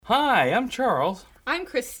Hi, I'm Charles. I'm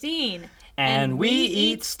Christine. And we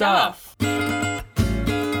eat stuff. Hey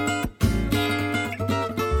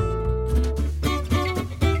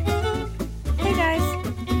guys,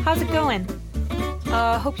 how's it going?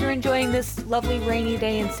 Hope you're enjoying this lovely rainy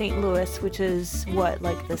day in St. Louis, which is,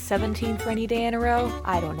 like the 17th rainy day in a row?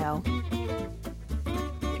 I don't know.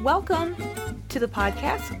 Welcome to the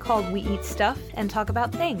podcast called We Eat Stuff and Talk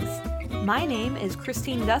About Things. My name is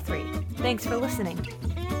Christine Guthrie. Thanks for listening.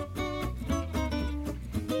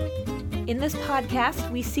 In this podcast,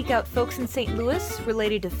 we seek out folks in St. Louis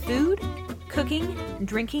related to food, cooking,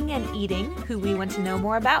 drinking, and eating who we want to know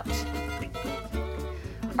more about.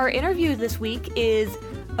 Our interview this week is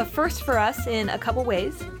a first for us in a couple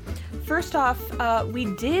ways. First off,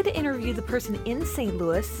 we did interview the person in St.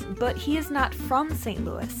 Louis, but he is not from St.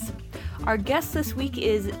 Louis. Our guest this week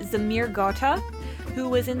is Zamir Vodka, who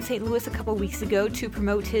was in St. Louis a couple weeks ago to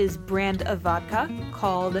promote his brand of vodka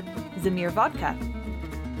called Zamir Vodka.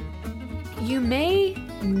 You may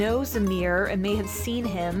know Zamir and may have seen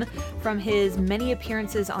him from his many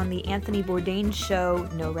appearances on the Anthony Bourdain show,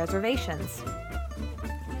 No Reservations.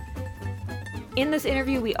 In this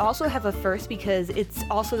interview, we also have a first because it's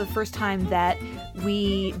also the first time that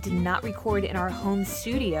we did not record in our home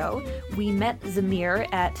studio. We met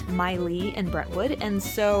Zamir at My Lee in Brentwood, and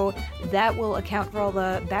so that will account for all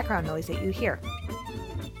the background noise that you hear.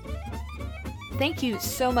 Thank you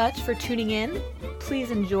so much for tuning in. Please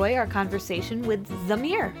enjoy our conversation with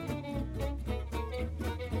Zamir.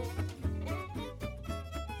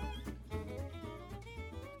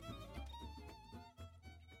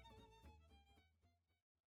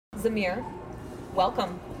 Zamir,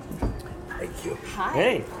 welcome. Thank you. Hi.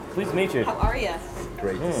 Hey, pleased to meet you. How are you?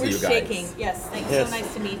 Great to see We're you guys. shaking. Yes, thanks. Yes. So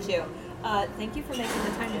nice to meet you. Thank you for making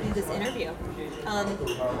the time to do this interview.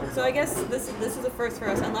 So I guess this is a first for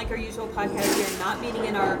us. Unlike our usual podcast, we are not meeting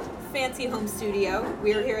in our fancy home studio.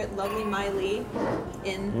 We are here at lovely My Lee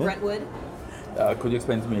in Brentwood. Could you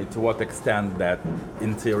explain to me to what extent that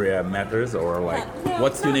interior matters, or like No,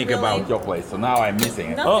 what's not unique really. about your place? So now I'm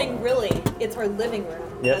missing it. Nothing really. It's our living room.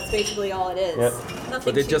 Yep. That's basically all it is. Yep. Nothing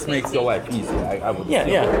But it too just makes fancy. your life easy. I would Yeah,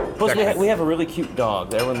 assume. yeah. Plus, Exactly. we have a really cute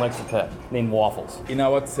dog that everyone likes to pet, named Waffles. You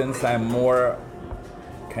know what? Since I'm more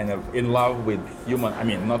kind of in love with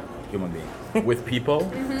not human being, with people,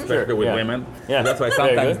 especially Sure, with yeah. women. Yeah. That's why Very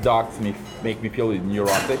sometimes good. dogs make me feel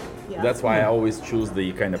neurotic. Yeah. That's why I always choose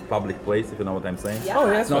the kind of public place, if you know what I'm saying. Yeah. Oh,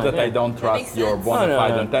 yeah, It's not that yeah. I don't makes trust your sense. bona No, no,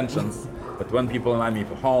 fide no. intentions, but when people invite me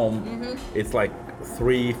home, it's like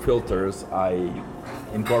 3 filters I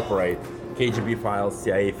incorporate: KGB files,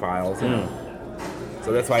 CIA files. You know.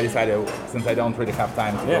 So that's why I decided, since I don't really have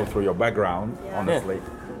time to Yeah. go through your background, honestly.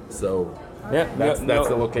 So Yeah, that's no,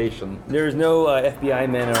 the location. There's no FBI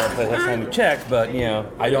men or that has time to check, but you know.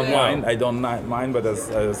 I don't Yeah. mind. I don't mind, but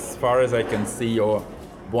as far as I can see your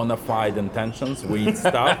bona fide intentions, we eat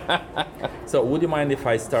stuff. So would you mind if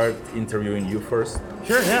I start interviewing you first?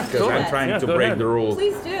 Sure, yeah. Because go I'm ahead. trying Yeah, to go break ahead. the rules.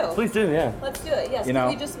 Please do. Please do, yeah. Let's do it. Yes. You know-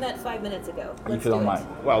 We just met 5 minutes ago. Let's If you don't do it. mind.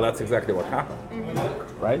 Well, that's exactly what happened,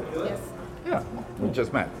 right? Yes. Yeah, we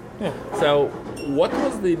just met. So, what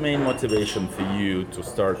was the main motivation for you to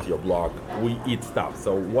start your blog, We Eat Stuff?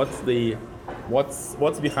 So, what's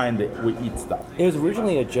behind the We Eat Stuff? It was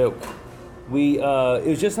originally a joke. It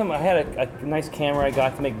was just something. I had a nice camera I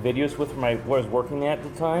got to make videos with where I was working at the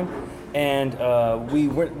time, and we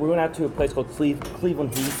went out to a place called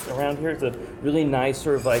Cleveland Heath around here. It's a really nice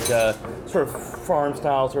sort of farm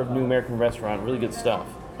style sort of New American restaurant. Really good stuff.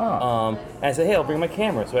 And I said, hey, I'll bring my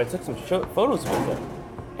camera. So I took some photos with it,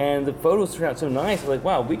 and the photos turned out so nice. I was like,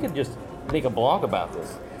 wow, we could just make a blog about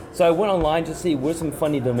this. So I went online to see what some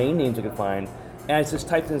funny domain names I could find, and I just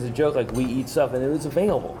typed in as a joke like We Eat Stuff, and it was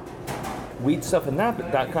available.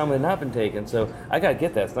 WeEatStuff.com had not been taken, so I gotta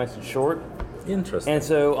get that. It's nice and short. Interesting. And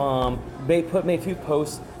so made a few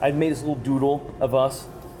posts. I made this little doodle of us.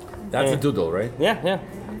 That's a and- doodle, right? Yeah.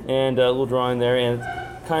 And a little drawing there, and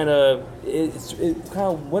it kind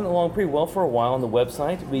of went along pretty well for a while on the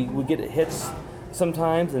website. We would get hits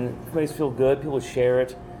sometimes, and it makes us feel good. People would share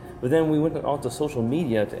it. But then we went on to social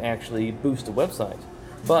media to actually boost the website.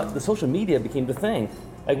 But the social media became the thing.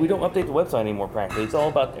 Like, we don't update the website anymore practically. It's all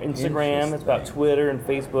about Instagram, it's about Twitter and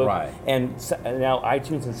Facebook, Right. and now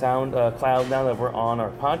iTunes and SoundCloud, now that we're on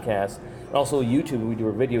our podcast, and also YouTube, we do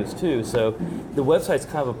our videos too. So the website's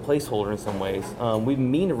kind of a placeholder in some ways. We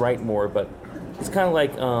mean to write more, but it's kind of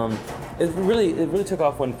like, it really took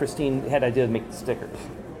off when Christine had the idea to make the stickers.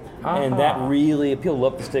 And that really, people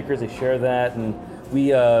love the stickers, they share that, and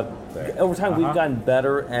we, over time, we've gotten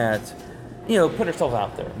better at put ourselves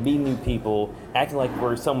out there, meeting new people, acting like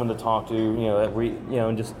we're someone to talk to,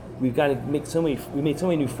 and just we've got to we made so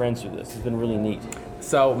many new friends through this. It's been really neat.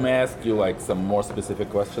 So may I ask you like some more specific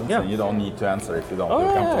questions? Yeah. And you don't need to answer if you don't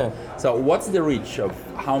feel comfortable. So what's the reach of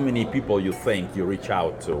how many people you think you reach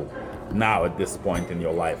out to now at this point in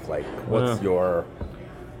your life? Like what's your...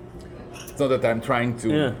 It's not that I'm trying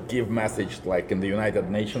to give message like in the United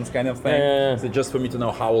Nations kind of thing. It's just for me to know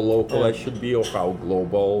how local I should be or how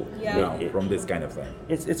global, from this kind of thing.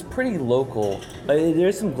 It's pretty local.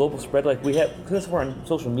 There's some global spread. Like we have, because we're on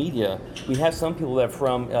social media, we have some people that are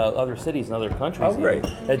from other cities and other countries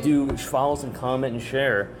that do follows and comment and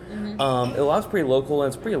share. A lot's pretty local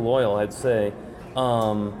and it's pretty loyal, I'd say.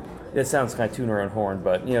 It sounds kind of tooting our own horn,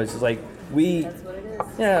 but it's just like we. That's what it is.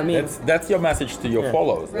 Yeah, I mean that's your message to your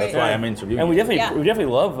followers. That's why I'm interviewing. And we you. definitely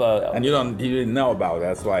love. And you didn't know about it.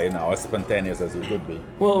 That's why as spontaneous as you could be.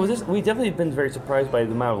 Well, we definitely been very surprised by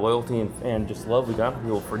the amount of loyalty and just love we got from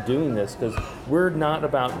people for doing this because we're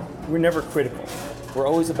never critical. We're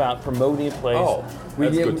always about promoting a place. Oh,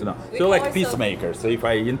 that's good to know. So like peacemakers. So if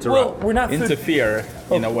I interfere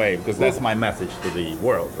in a way, because that's my message to the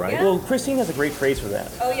world, right? Yeah. Well, Christine has a great phrase for that.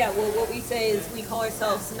 Oh yeah, well what we say is we call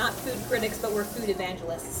ourselves not food critics, but we're food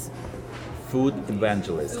evangelists. Food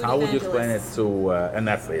evangelists. Food How would you explain it evangelists. to an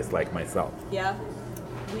atheist like myself? Yeah.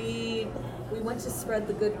 We want to spread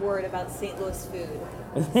the good word about St. Louis food.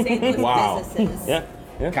 St. Louis Wow. businesses.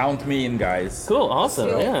 Yeah. Count me in, guys. Cool. Awesome.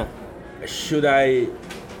 Let's do it. Yeah. Should I,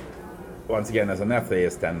 once again, as an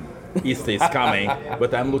atheist, and Easter is coming,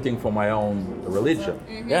 but I'm looking for my own religion,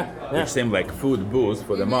 Yeah. which seems like food, booze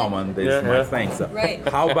for the moment is my thing. So Right.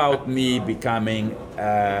 how about me becoming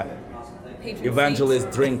a Patron evangelist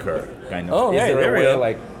saints. drinker, kind of? Oh, is yeah, there there a we way, go.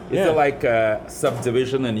 like, is there like a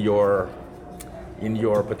subdivision in your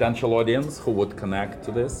potential audience who would connect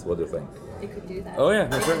to this? What do you think? They could do that. Oh yeah,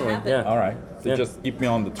 It could certainly. happen. Yeah. All right. So Yeah. just keep me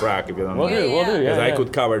on the track if you don't We'll mind. do. We'll do. Yeah. Because I yeah.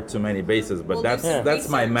 could cover too many bases, but We'll do some that's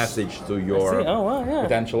my research. message to your I see. Oh, wow, yeah.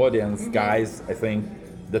 potential audience, guys. I think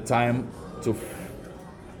the time to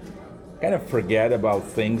kind of forget about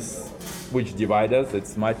things which divide us.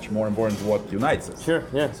 It's much more important what unites us. Sure.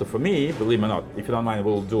 Yeah. So for me, believe me or not, if you don't mind,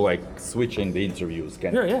 we'll do like switching the interviews.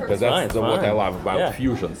 Sure, yeah. Because It's that's fine, what I fine. love about Yeah.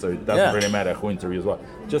 fusion. So it doesn't Yeah. really matter who interviews what.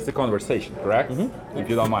 Just a conversation, correct? If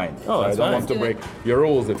you don't mind. Oh, So I that's don't fine. want to Do it. break your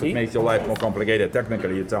rules if See? it makes your life more complicated.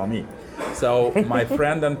 Technically, you tell me. So my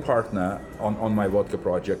friend and partner on my vodka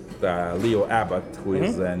project, Leo Abbott, who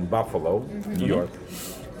is in Buffalo, New York,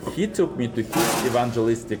 he took me to his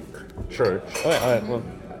evangelistic church. All right. Well,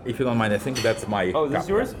 If you don't mind, I think that's my. oh, this is cup.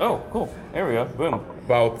 yours? Oh, cool. There we go. Boom.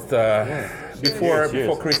 About before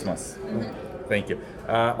Cheers. Christmas. Thank you.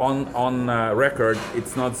 On record,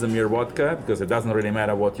 it's not Zamir vodka because it doesn't really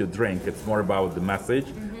matter what you drink. It's more about the message.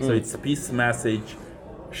 So it's peace message,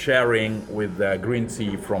 sharing with green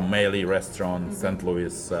tea from Meili Restaurant, St.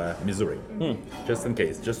 Louis, Missouri. Just in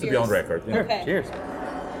case, just to be on Cheers. record. you know. Okay. Cheers.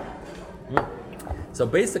 So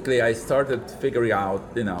basically, I started figuring out,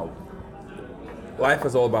 life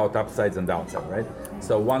is all about upsides and downsides, right?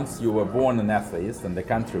 So once you were born an atheist in the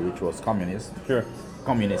country which was communist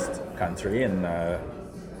country in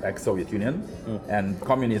ex-Soviet Union, and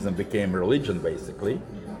communism became religion basically.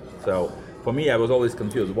 So for me, I was always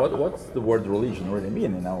confused. What's the word religion really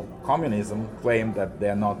mean? Communism claimed that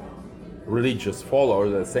they're not religious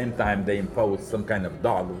followers. At the same time, they imposed some kind of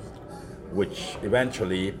dogmas, which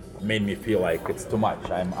eventually made me feel like it's too much.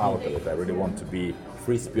 I'm out of it. I really want to be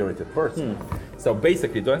free-spirited person. So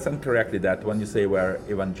basically, do I understand correctly that when you say we're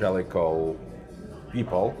evangelical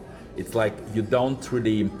people, it's like you don't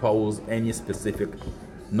really impose any specific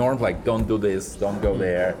norms, like don't do this, don't go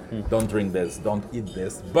there, don't drink this, don't eat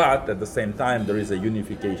this, but at the same time there is a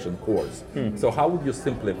unification course. So how would you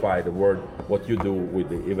simplify the word, what you do with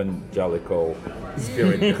the evangelical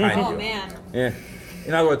spirit behind Oh you? man. Yeah.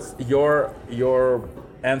 In other words, your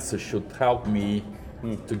answer should help me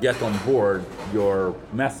to get on board your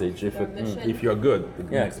message if you're good in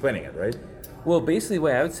Yeah. explaining it, right? Well, basically, the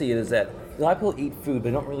way I would see it is that a lot of people eat food,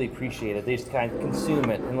 but don't really appreciate it. They just kind of consume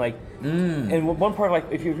it, and and one part, like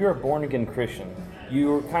if you're a born again Christian,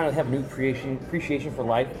 you kind of have new appreciation for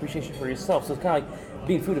life, appreciation for yourself. So it's kind of like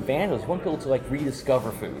being food evangelists. You want people to like rediscover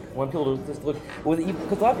food. You want people to just look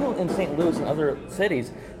because a lot of people in St. Louis and other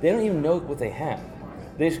cities, they don't even know what they have.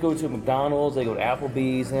 They just go to McDonald's, they go to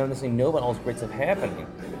Applebee's, and they don't necessarily know about all this great stuff happening.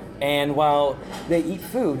 And while they eat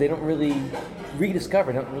food, they don't really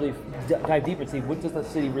rediscover, don't really dive deeper and see what does the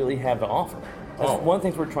city really have to offer. That's one of the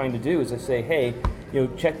things we're trying to do is to say, hey,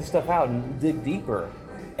 check this stuff out and dig deeper.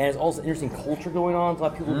 And there's also interesting culture going on. A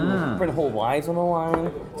lot of people put their whole lives on the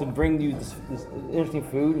line to bring you this interesting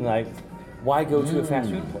food. And why go to a fast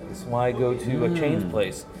food place? Why go to a chains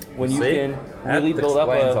place when you See? can really That build up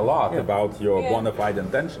explains a lot yeah. about your Yeah. bona fide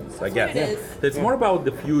intentions, I That's guess. what it is. It's more about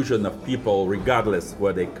the fusion of people, regardless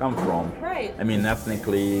where they come from. Right. I mean,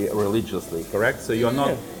 ethnically, religiously, correct? So you're not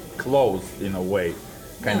Yeah. closed in a way,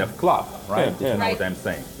 kind of club, right? Yeah, If you yeah. know Right. what I'm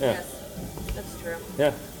saying. Yeah. Yes, that's true.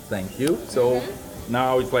 Yeah. Thank you. So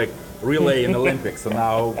now it's like relay in Olympics. So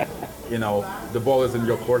now, the ball is in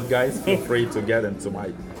your court, guys. Feel free to get into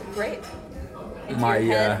Great. Into my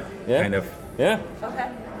your head. Yeah. kind of, Yeah. Okay.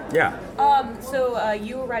 yeah. So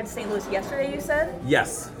you arrived to St. Louis yesterday, you said?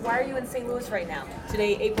 Yes. Why are you in St. Louis right now?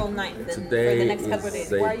 Today, April 9th, and for Today the next couple of is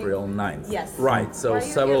days. Why are you? April 9th. Yes. Right. So Why are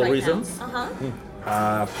you several here right reasons. now?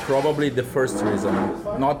 Uh-huh. Probably the first reason,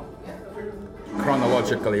 not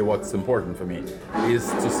chronologically what's important for me, is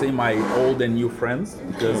to see my old and new friends,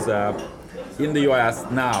 because in the US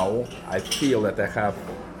now I feel that I have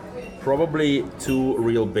probably two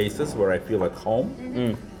real bases where I feel at home.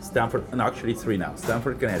 Stamford, and actually three now.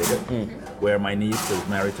 Stamford, Connecticut, where my niece is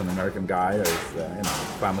married to an American guy, or is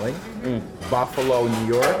family. Buffalo, New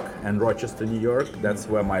York, and Rochester, New York. That's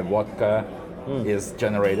where my vodka is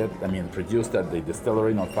generated. I mean, produced at the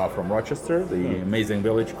distillery not far from Rochester, the amazing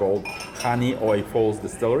village called Honey Oy Falls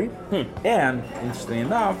Distillery. And interestingly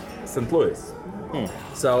enough, St. Louis.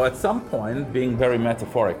 So at some point, being very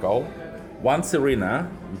metaphorical, once Irina,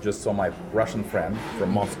 you just saw my Russian friend from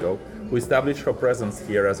Moscow, who established her presence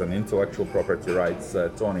here as an intellectual property rights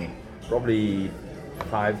attorney probably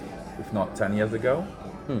 5, if not 10 years ago.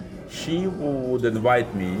 She would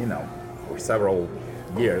invite me, for several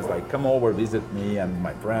years, like, come over, visit me and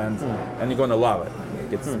my friends, and you're gonna love it.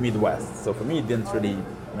 It's Midwest. So for me, it didn't really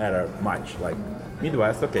matter much. Like,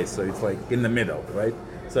 Midwest, okay, so it's like in the middle, right?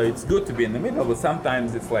 So it's good to be in the middle, but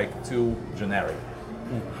sometimes it's like too generic.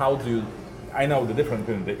 How do you, I know the difference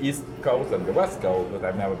between the East Coast and the West Coast, but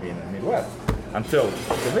I've never been in the Midwest until you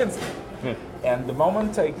convinced me. And the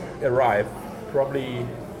moment I arrived, probably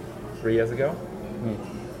 3 years ago,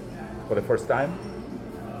 for the first time,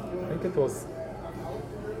 I think it was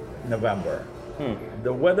November.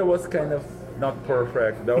 The weather was kind of not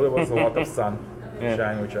perfect, though there was a lot of sun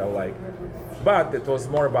shine, which I like. But it was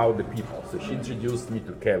more about the people. So she introduced me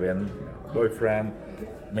to Kevin, boyfriend,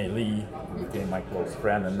 Mei Lee, who became my close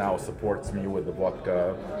friend and now supports me with the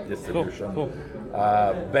vodka distribution. Cool.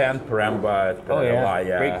 Ben Paramba at Oh, yeah.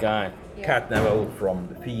 Pelaya, Great guy. Kat Neville from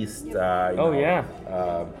The Feast.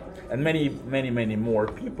 And many more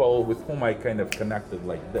people with whom I kind of connected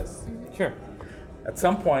like this. Sure. At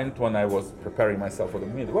some point when I was preparing myself for the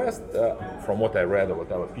Midwest, from what I read or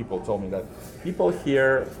what other people told me, that people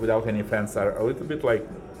here, without any offense, are a little bit like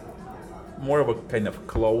more of a kind of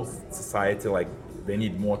closed society, like they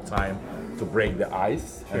need more time to break the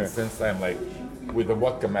ice. Sure. And since I'm like, with the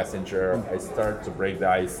vodka messenger, I start to break the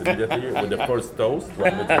ice immediately with the first toast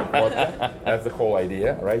when we drink vodka. That's the whole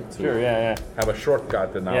idea, right? To Sure, yeah. have a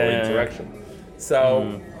shortcut in our Yeah. interaction.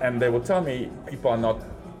 So, and they will tell me people are not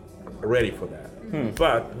ready for that.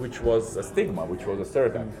 But which was a stigma, which was a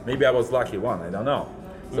stereotype. Maybe I was lucky one, I don't know.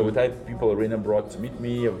 So the type of people Irina brought to meet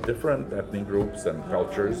me of different ethnic groups and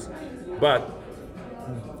cultures, but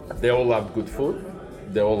they all loved good food,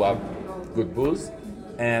 they all loved good booze,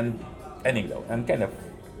 and anecdote, and kind of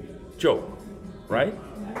joke, right?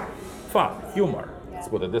 Fun, humor, let's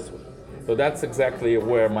put it this way. So that's exactly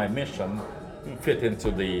where my mission fit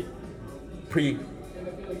into the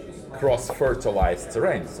cross-fertilized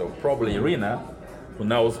terrain. So probably Irina, who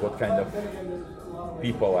knows what kind of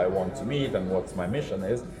people I want to meet and what my mission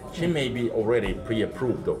is, she may be already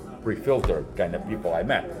pre-approved or pre-filtered kind of people I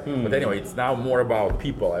met. But anyway, it's now more about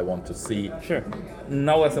people I want to see. Sure.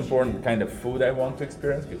 No less important kind of food I want to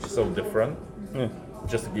experience, which is so different.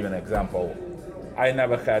 Just to give an example, I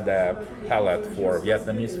never had a palate for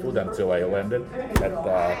Vietnamese food until I landed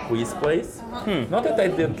at Qui's place. Not that I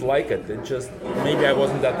didn't like it, it just, maybe I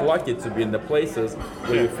wasn't that lucky to be in the places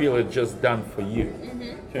where you feel it's just done for you.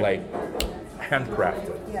 Like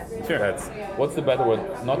handcrafted. Sure. That's, what's the better word?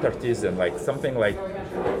 Not artisan, like something like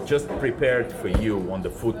just prepared for you on the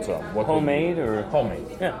food term. What would Homemade you- or? Homemade.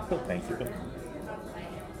 Yeah. Thank you.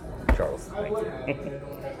 Charles, thank you.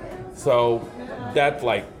 So that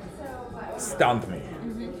like stunned me.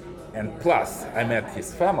 And plus, I met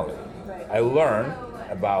his family. I learned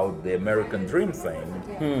about the American dream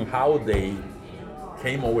thing, how they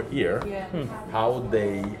came over here, how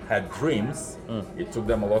they had dreams. It took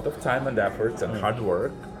them a lot of time and efforts and hard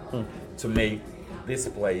work to make this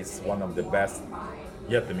place one of the best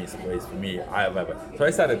Vietnamese place for me I have ever. So I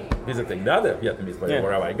started visiting the other Vietnamese place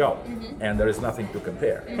wherever I go, and there is nothing to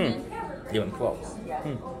compare, even close.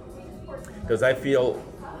 Because I feel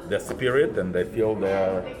the spirit and I feel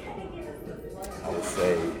their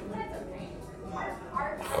say,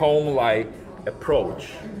 home-like approach.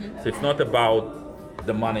 So it's not about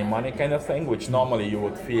the money kind of thing, which normally you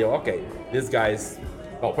would feel, okay, this guy's,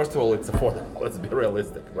 well, first of all, it's affordable, let's be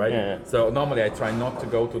realistic, right? Yeah. So normally I try not to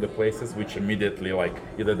go to the places which immediately, like,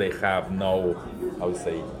 either they have no, I would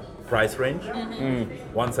say, price range.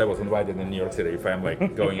 Once I was invited in New York City, if I'm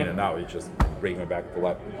like going in and out, it just brings me back to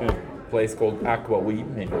life. Place called Aqua Weed,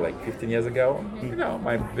 maybe like 15 years ago. You know,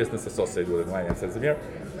 my business associated with it, and said, Zamir,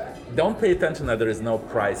 don't pay attention that there is no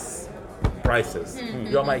prices.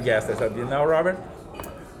 You're my guest. I said, you know, Robert,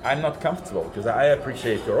 I'm not comfortable because I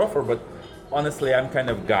appreciate your offer, but honestly, I'm kind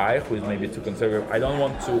of guy who is maybe too conservative. I don't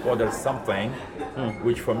want to order something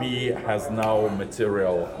which for me has no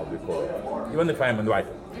material, how do you call it, even if I'm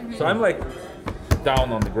invited. So I'm like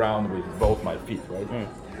down on the ground with both my feet, right?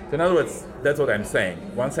 So in other words, that's what I'm saying.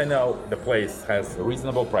 Once I know the place has a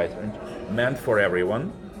reasonable price range, meant for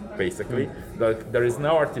everyone, basically, there is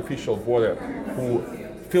no artificial border who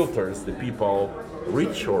filters the people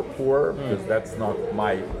rich or poor, because that's not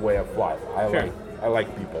my way of life. I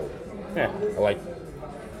like people. Yeah. I like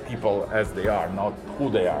people as they are, not who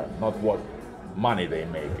they are, not what money they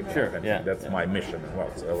make. Sure, And yeah, that's yeah. my mission as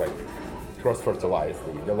well. So I like cross-fertilize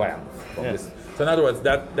the land from Yeah. this. So in other words,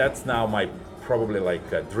 that's now my probably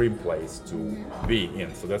like a dream place to be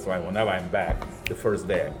in. So that's why whenever I'm back, the first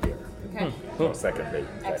day I'm here. Okay. No, second day.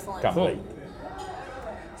 Excellent. Come Cool. late.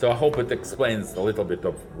 So I hope it explains a little bit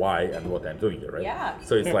of why and what I'm doing here, right? Yeah.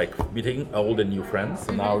 So it's like meeting old and new friends.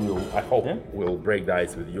 So now I hope Yeah. will break the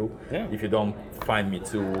ice with you. Yeah. If you don't find me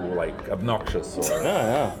too like obnoxious or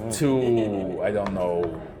No. too, I don't know,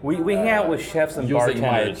 We hang out with chefs and using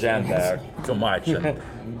my bartenders. agenda too much and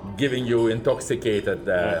giving you intoxicated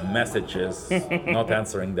messages, not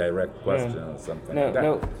answering direct questions or something No, like that.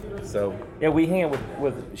 no. So Yeah, we hang out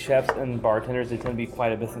with chefs and bartenders. They tend to be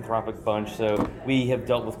quite a misanthropic bunch, so we have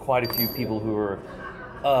dealt with quite a few people who are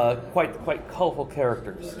quite colorful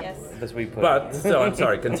characters. Yes. That's what we put. But still, I'm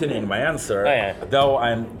sorry, continuing my answer, Oh, yeah. though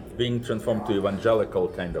I'm being transformed to evangelical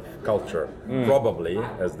kind of culture, probably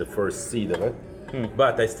as the first seed of it,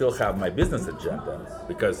 but I still have my business agenda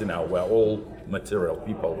because, you know, we're all material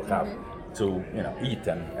people who have to, you know, eat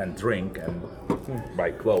and drink and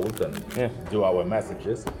buy clothes and do our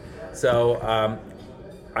messages. So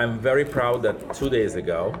I'm very proud that 2 days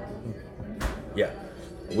ago,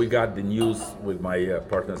 we got the news with my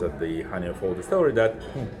partners at the Honey of Old Distillery that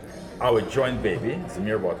our joint baby,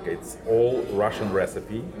 Zamir Vodka, it's all Russian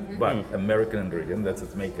recipe, but American ingredient. That's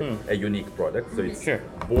what makes it a unique product. So it's Sure.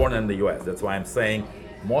 born in the US. That's why I'm saying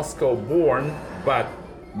Moscow born, but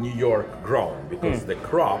New York grown, because the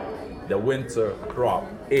crop, the winter crop,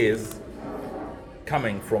 is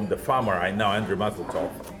coming from the farmer I know, Andrew Mazeltov,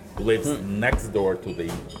 who lives next door to the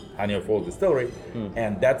Honey of Old Distillery,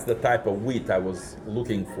 and that's the type of wheat I was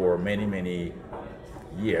looking for many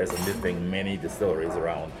years and visiting many distilleries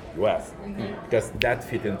around US, because that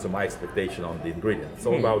fit into my expectation on the ingredients. It's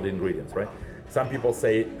all about the ingredients, right? Some people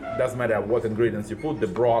say it doesn't matter what ingredients you put, the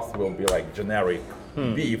broth will be like generic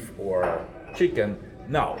beef or chicken.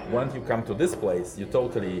 No, once you come to this place, you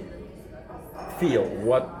totally feel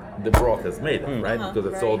what the broth is made of, right?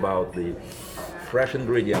 Because it's all about the fresh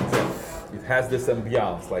ingredients. And it has this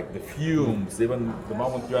ambiance, like the fumes. Even the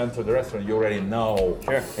moment you enter the restaurant, you already know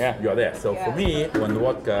Sure, yeah. you're there. So for me, when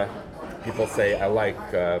vodka, people say I like,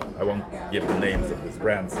 I won't give the names of these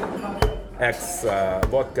brands, X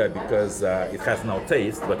vodka because it has no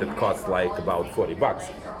taste, but it costs like about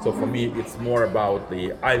 $40. So for me, it's more about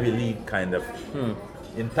the Ivy League kind of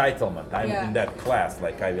entitlement. I'm in that class,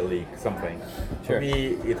 like Ivy League something. Sure. For me,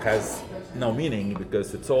 it has no meaning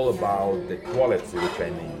because it's all about the quality which I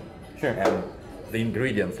need. Sure. And the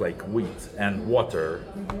ingredients like wheat and water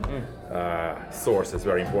source is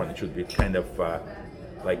very important. It should be kind of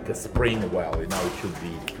like a spring well, you know, it should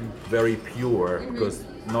be very pure because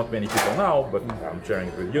not many people know, but I'm sharing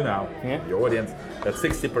it with you now, your audience, that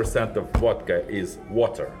 60% of vodka is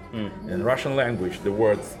water. In Russian language, the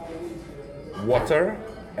words water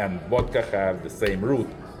and vodka have the same root,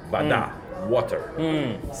 voda, water.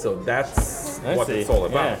 So that's what see. it's all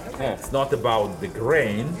about. Yeah. It's not about the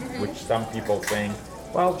grain, which some people think,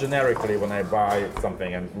 well, generically when I buy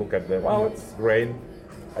something and look at it's grain,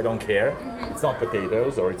 I don't care. It's not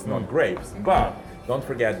potatoes or it's not grapes. But don't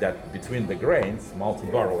forget that between the grains,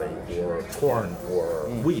 multi-barley or corn or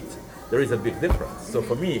wheat, there is a big difference. So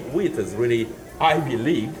for me, wheat is really Ivy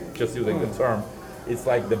League, just using the term. It's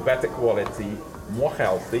like the better quality, more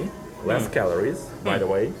healthy, less calories, by the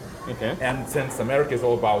way. Okay. And since America is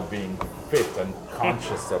all about being fit and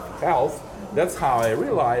conscious of health, that's how I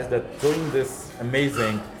realized that doing this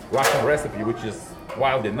amazing Russian recipe, which is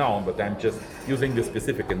widely known, but I'm just using the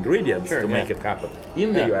specific ingredients Sure, to make yeah. it happen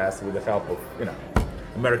in the U.S. with the help of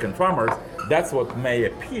American farmers. That's what may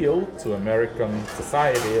appeal to American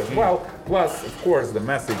society as well. Plus, of course, the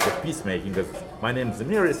message of peacemaking. Because my name is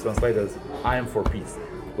Zamir, is translated as "I am for peace."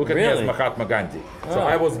 Look at me as Really? Mahatma Gandhi. So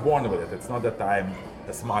I was born with it. It's not that I'm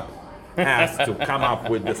a smart ass to come up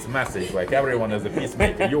with this message. Like everyone is a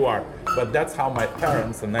peacemaker. You are. But that's how my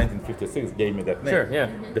parents in 1956 gave me that name. Sure, yeah.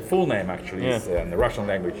 The full name actually is in the Russian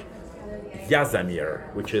language,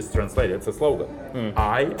 Zamir, which is translated. It's a slogan.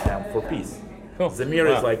 I am for peace. Cool. Zamir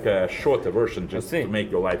is Wow. like a shorter version just see. to make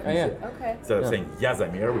your life Oh, yeah. easier. Okay. Instead of saying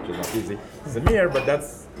Zamir, which is not easy, Zamir, but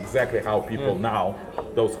that's exactly how people now,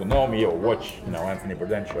 those who know me or watch, Anthony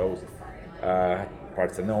Bourdain shows,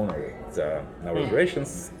 Parts Unknown or No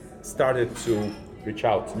Reservations, started to reach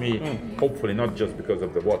out to me, hopefully not just because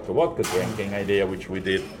of the vodka drinking idea, which we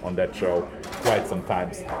did on that show quite some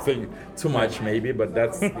times. So too much maybe, but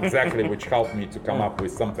that's exactly which helped me to come up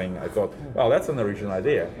with something. I thought, well, that's an original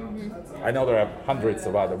idea. I know there are hundreds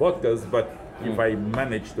of other vodkas, but if I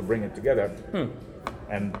manage to bring it together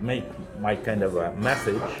and make my kind of a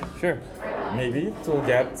message, Sure. maybe it will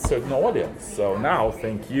get certain audience. So now,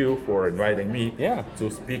 thank you for inviting me Yeah.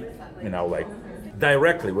 to speak, like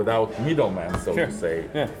directly without middlemen, so Sure. to say,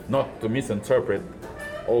 Yeah. not to misinterpret.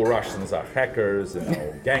 All Russians are hackers,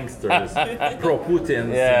 gangsters,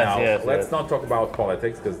 pro-Putins. Yes, Let's yes. not talk about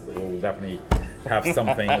politics because we'll definitely have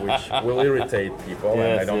something which will irritate people, and I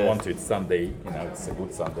Yes, don't yes. want to. It's Sunday, it's a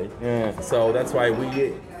good Sunday. Yeah. So that's why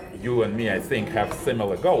you and me, I think, have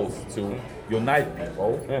similar goals to unite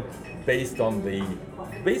people based on the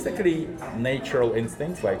basically natural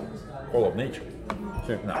instincts, like all of nature.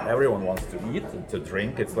 Sure. Now, everyone wants to eat and to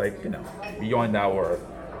drink. It's like, beyond our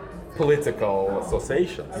political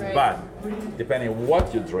associations. Right. But depending on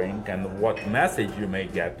what you drink and what message you may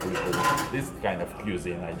get with this kind of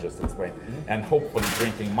cuisine I just explained, and hopefully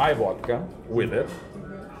drinking my with it.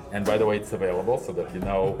 And by the way, it's available so that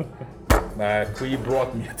Kui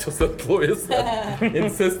brought me to St. Louis and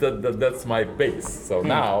insisted that that's my base. So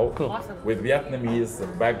now, Awesome. with Vietnamese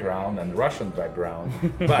background and Russian background,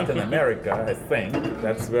 but in America, I think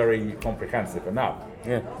that's very comprehensive enough.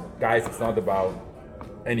 Yeah. Guys, it's not about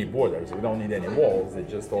any borders. We don't need any walls.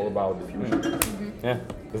 It's just all about the future. Yeah.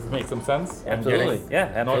 Does it make some sense? I'm Absolutely. getting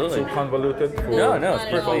Yeah, absolutely. Not too convoluted for No, it's Not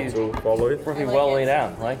at people all. perfectly, to follow it. perfectly I like well it. laid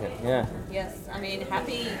out. I like it. Yeah. Yes, I mean,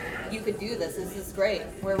 happy you could do this. This is great.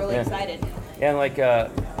 We're really Yeah. excited. And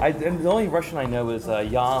and the only Russian I know is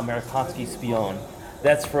Ja Amerikanski Spion.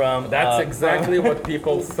 That's from. That's exactly what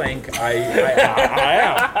people think I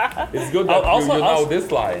am. It's good that Also- you know also-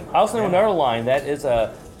 this line. I also know another line that is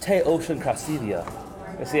Te Ocean Krasidia.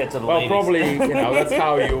 I see that to the Well, ladies. probably, that's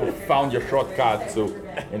how you found your shortcut to,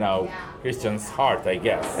 Christian's heart, I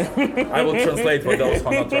guess. I will translate for those who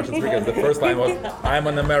are not Russian speakers. The first line was, I'm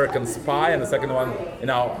an American spy, and the second one,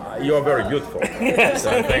 you are very beautiful.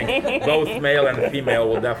 So I think both male and female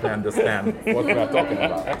will definitely understand what we are talking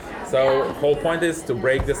about. So the whole point is to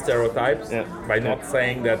break the stereotypes by not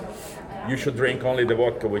saying that you should drink only the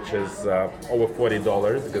vodka, which is over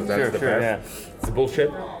 $40, because that's Sure, the sure, best. It's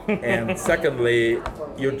bullshit. And secondly,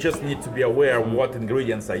 you just need to be aware of what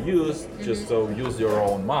ingredients are used, just so use your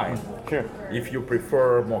own mind. Sure. If you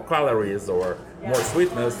prefer more calories or more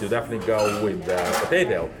sweetness, you definitely go with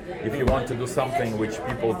potato. If you want to do something which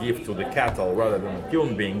people give to the cattle rather than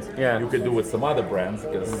human beings, you could do with some other brands,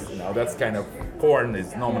 because that's kind of corn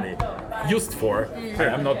is normally used for.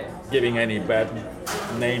 I'm not giving any bad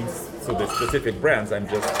names to the specific brands. I'm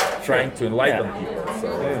just trying to enlighten people. So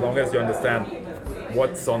as long as you understand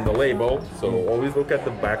what's on the label, so always look at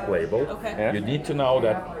the back label. Okay. Yeah. You need to know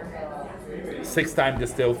that 6-time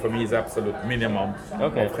distilled for me is absolute minimum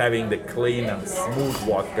of having the clean and smooth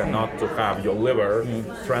vodka, not to have your liver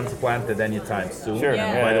transplanted anytime soon. Sure. Yeah.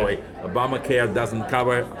 And by the way, Obamacare doesn't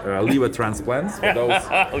cover liver transplants for those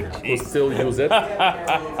who still use it.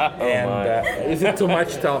 And is it too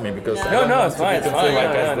much? Tell me, because I don't No, want it's to fine, be it's considered fine.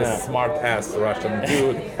 like No, as no, the no. smart ass Russian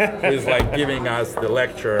dude who is like giving us the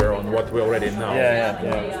lecture on what we already know.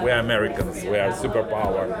 Yeah. We are Americans, we are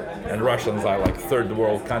superpower, and Russians are like third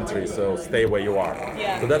world countries, so stay where you are.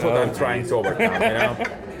 Yeah. So that's what I'm trying to overcome,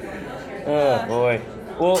 Oh boy.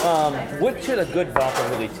 Well, what should a good vodka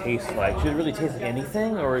really taste like? Should it really taste like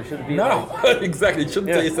anything, or should it be? No, exactly. It shouldn't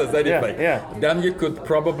Yeah, taste as anything. yeah. Then you could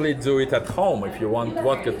probably do it at home if you want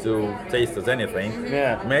vodka to taste as anything.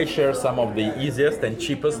 Yeah. May share some of the easiest and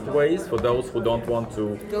cheapest ways for those who don't want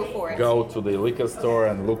to Go for it. go to the liquor store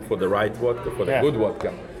and look for the right vodka, for the Yeah. good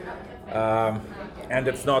vodka. And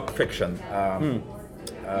it's not fiction.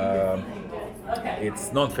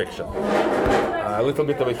 It's non-fiction. A little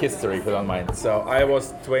bit of a history, if you don't mind. So I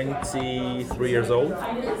was 23 years old,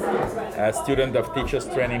 a student of Teachers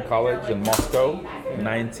Training College in Moscow,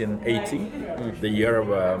 1980, the year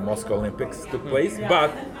of Moscow Olympics took place.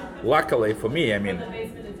 But luckily for me, I mean,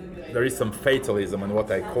 there is some fatalism in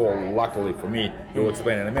what I call luckily for me. We'll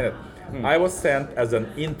explain in a minute. I was sent as an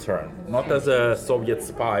intern, not as a Soviet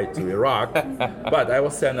spy to Iraq, but I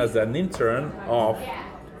was sent as an intern of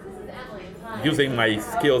using my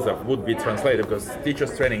skills of would-be translator, because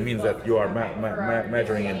teacher's training means that you are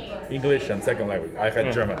majoring in English and second language. I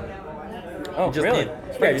had German. Oh, really?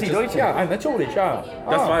 Ja, natürlich, ja.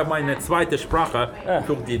 Das war meine zweite Sprache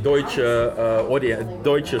für die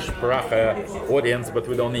deutsche Sprache audience, but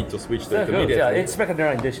we don't need to switch to it immediately. Ja, ich spreche nur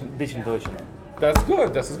ein bisschen Deutsch. That's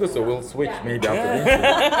good. So we'll switch maybe after the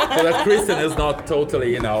interview, so that Kristen is not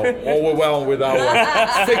totally, overwhelmed with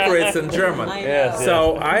our secrets in German.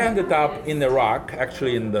 So I ended up in Iraq,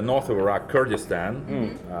 actually in the north of Iraq,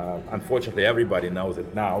 Kurdistan. Unfortunately, everybody knows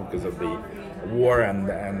it now because of the war and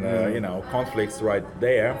conflicts right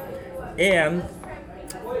there. And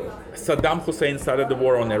Saddam Hussein started the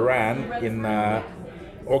war on Iran in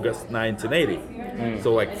August 1980.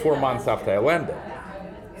 So like 4 months after I landed.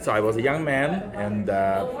 So I was a young man, and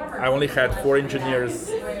I only had 4 engineers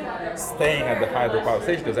staying at the hydropower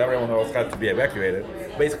station because everyone else had to be evacuated.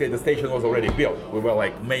 Basically, the station was already built. We were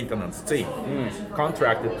like maintenance team,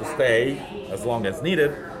 contracted to stay as long as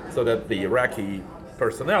needed so that the Iraqi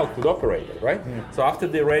personnel could operate it, right? So after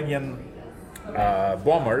the Iranian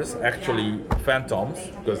bombers, actually phantoms,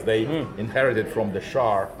 because they inherited from the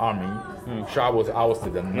Shah army. Shah was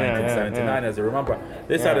ousted in 1979, as you remember.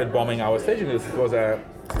 They started bombing our station because it was a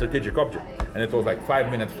strategic object, and it was like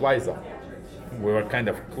 5-minute fly zone. We were kind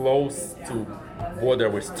of close to border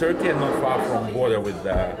with Turkey and not far from border with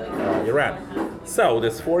Iran. So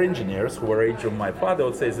these 4 engineers who were age of my father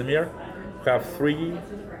would say, Zamir, you have 3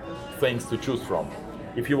 things to choose from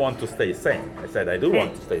if you want to stay sane. I said, I do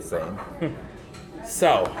want to stay sane.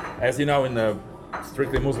 So, as you know, in a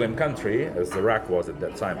strictly Muslim country, as Iraq was at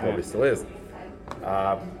that time, probably still is,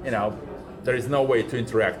 there is no way to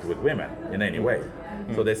interact with women in any way.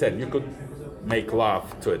 So they said, you could make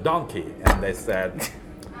love to a donkey. And they said,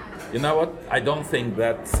 you know what, I don't think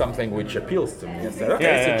that's something which appeals to me. I said,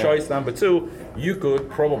 okay, so choice number 2, you could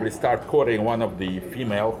probably start courting one of the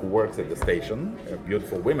female who works at the station,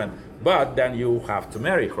 beautiful women, but then you have to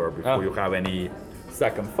marry her before you have any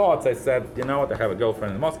second thoughts. I said, you know what, I have a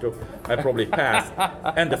girlfriend in Moscow, I probably passed.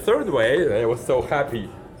 And the third way, I was so happy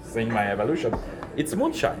seeing my evolution, it's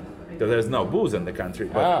moonshine. Because there's no booze in the country,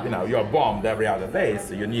 but you're bombed every other day,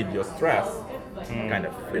 so you need your stress kind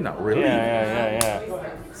of, relief.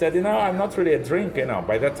 Said, I'm not really a drinker,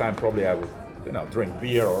 by that time probably I would, drink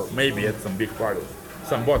beer or maybe at some big parties,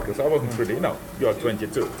 some vodka, so I wasn't really, you're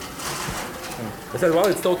 22. I said, well,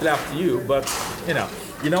 it's totally up to you, but,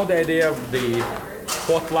 the idea of the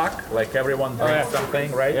potluck, like everyone brings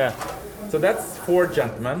something, right? Yeah. So that's 4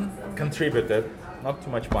 gentlemen contributed, not too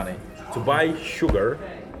much money, to buy sugar.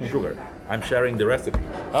 I'm sharing the recipe.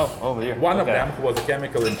 Oh, over here. One of them, who was a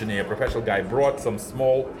chemical engineer, professional guy, brought some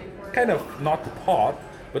small, kind of not pot,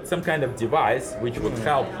 but some kind of device which would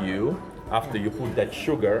help you after you put that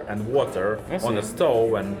sugar and water on the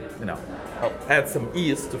stove and, add some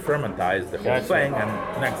yeast to fermentize the whole thing. And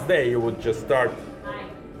next day you would just start,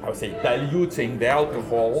 I would say, diluting the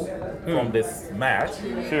alcohol from this mash.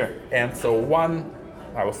 Sure. And so one,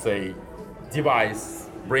 I would say, device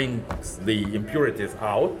brings the impurities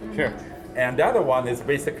out. Sure. And the other one is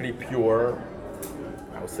basically pure,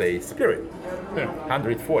 I would say, spirit.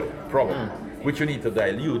 140 probably, which you need to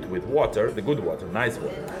dilute with water, the good water, nice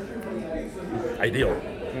water, ideal,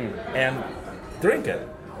 and drink it,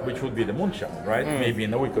 which would be the moonshine, right? Maybe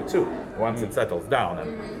in a week or 2, once it settles down,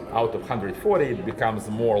 and out of 140 it becomes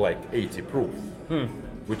more like 80 proof,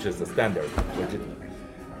 which is the standard, legitimate.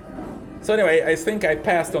 So anyway, I think I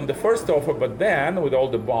passed on the first offer, but then with all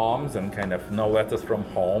the bombs and kind of no letters from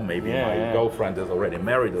home, maybe my girlfriend is already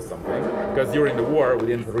married or something, because during the war we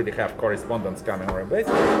didn't really have correspondence coming around.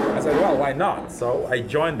 Basically, I said, well, why not? So I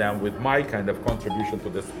joined them with my kind of contribution to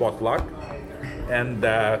this potluck and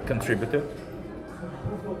contributed.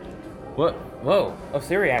 What? Whoa! Oh,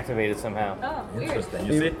 Siri activated somehow. Oh, weird. Interesting.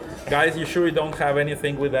 You see, guys, you sure you don't have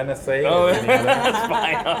anything with NSA? Oh, that's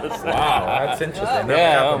fine. Wow, that's interesting.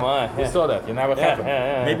 Never happened. You saw that. You never happened.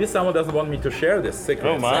 Maybe someone doesn't want me to share this secret.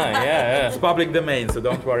 Oh my, It's public domain, so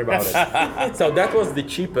don't worry about it. So that was the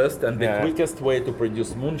cheapest and the quickest way to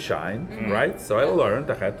produce moonshine, right? So I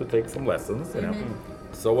learned. I had to take some lessons,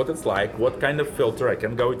 So what it's like, what kind of filter, I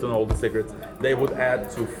can go into all the secrets, they would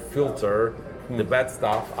add to filter the bad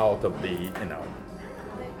stuff out of the,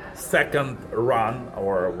 second run,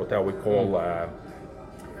 or what I would call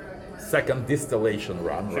second distillation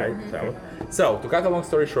run, right? So to cut a long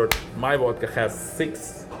story short, my vodka has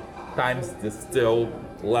 6 times distilled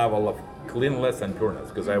level of cleanliness and pureness,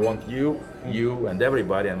 because I want you and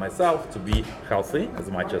everybody and myself to be healthy as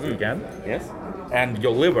much as we can. Yes. And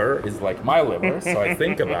your liver is like my liver, so I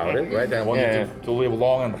think about it, right? I want you to live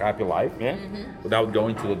long and happy life without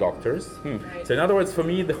going to the doctors. So in other words, for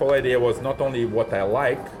me, the whole idea was not only what I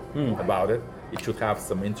like about it, it should have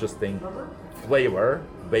some interesting flavor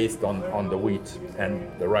based on the wheat and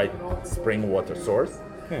the right spring water source,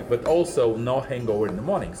 but also no hangover in the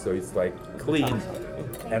morning. So it's like clean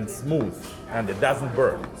and smooth, and it doesn't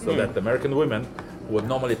burn. So that American women would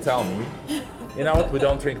normally tell me, you know what, we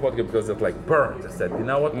don't drink vodka because it like burns. I said, you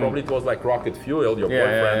know what, probably it was like rocket fuel, your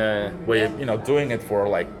boyfriend, where you know, doing it for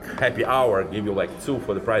like happy hour, give you like 2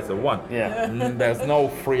 for the price of 1. There's no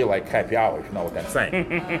free like happy hour, if you know what I'm saying.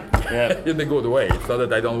 In a good way. It's not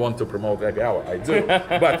that I don't want to promote happy hour, I do.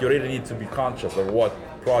 But you really need to be conscious of what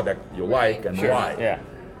product you like and why.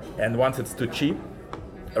 And once it's too cheap,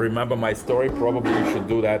 remember my story, probably you should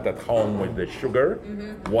do that at home with the sugar,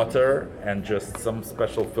 water, and just some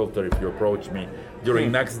special filter if you approach me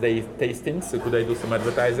during next day tastings. So could I do some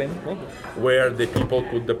advertising where the people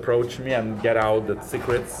could approach me and get out the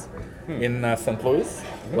secrets in St. Louis?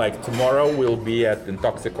 Like tomorrow we'll be at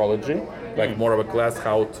Intoxicology, like more of a class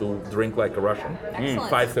how to drink like a Russian,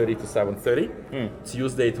 5:30 to 7:30.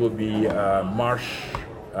 Tuesday it will be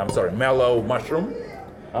mellow mushroom.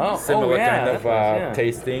 Similar kind of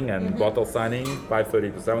tasting and bottle signing,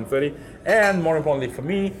 5:30 to 7:30, and more importantly for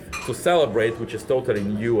me, to celebrate, which is totally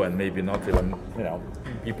new and maybe not even, you know,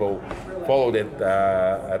 people followed it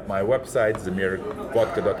at my website,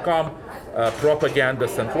 zamirvodka.com. Propaganda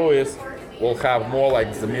St. Louis will have more like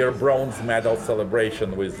Zamir bronze medal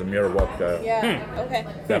celebration with Zamir vodka.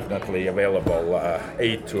 Definitely available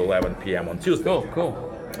 8 to 11 p.m. on Tuesday. Cool.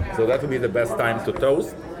 So that will be the best time to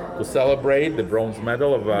toast, to celebrate the bronze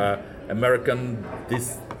medal of American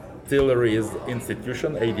Distilleries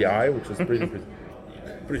Institution, ADI, which is pretty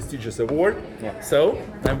prestigious award. So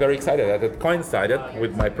I'm very excited that it coincided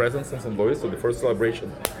with my presence in St. Louis, so the first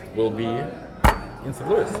celebration will be in St.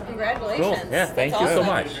 Louis. Congratulations. Cool. Thank you so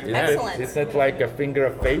much. Isn't it like a finger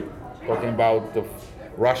of fate, talking about the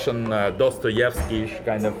Russian Dostoevsky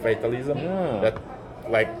kind of fatalism? That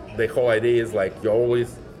like the whole idea is like you're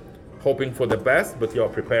always hoping for the best, but you're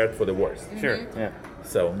prepared for the worst.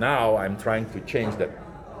 So now I'm trying to change that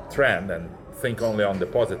trend and think only on the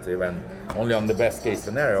positive and only on the best case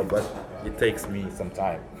scenario, but it takes me some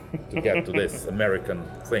time to get to this American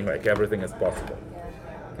thing, like everything is possible,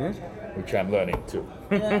 which I'm learning too.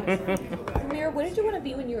 Zamir, what did you want to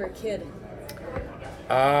be when you were a kid?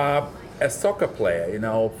 A soccer player, you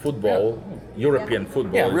know, football, European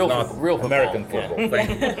football, is real American football. Thank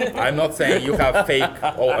you. I'm not saying you have fake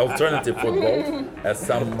or alternative football, as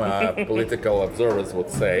some political observers would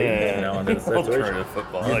say, you know, in this situation.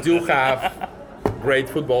 You do have great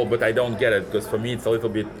football, but I don't get it, because for me it's a little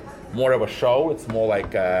bit more of a show. It's more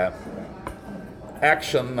like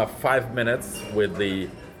action of 5 minutes with the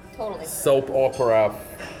soap opera of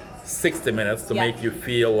 60 minutes to make you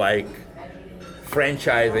feel like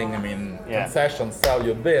franchising. I mean, concessions sell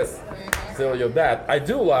you this, sell you that. I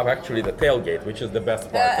do love actually the tailgate, which is the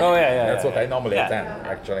best part. That's what I normally attend,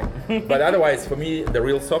 actually. But otherwise, for me, the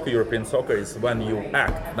real soccer, European soccer, is when you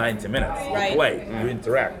act 90 minutes, you play, you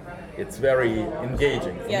interact. It's very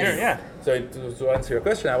engaging for me. So to answer your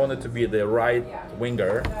question, I wanted to be the right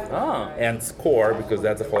winger and score, because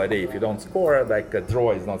that's the whole idea. If you don't score, like a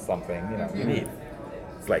draw is not something you need.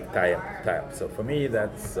 It's like tie up. So for me,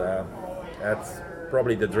 that's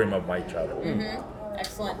probably the dream of my childhood.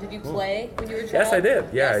 Excellent. Did you play when you were a child? Yes, I did.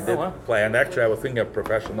 I did play. And actually, I was thinking of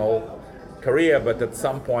professional career, but at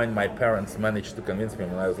some point, my parents managed to convince me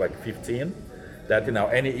when I was like 15 that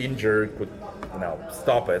any injury could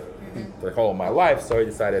stop it the whole of my life. So I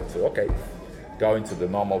decided to go into the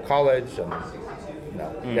normal college and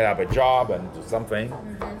get up a job and do something.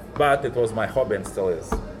 But it was my hobby and still is.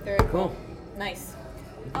 Very cool. Nice.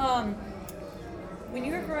 When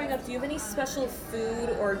you were growing up, do you have any special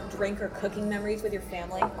food or drink or cooking memories with your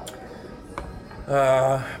family?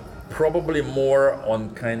 Probably more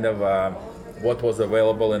on kind of what was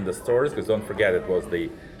available in the stores, because don't forget, it was the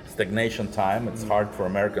stagnation time. It's hard for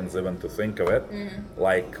Americans even to think of it.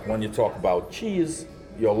 Like when you talk about cheese,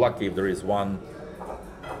 you're lucky if there is one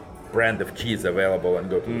brand of cheese available and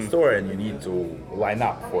go to the store, and you need to line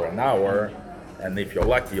up for an hour, and if you're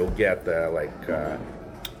lucky, you'll get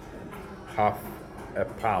half a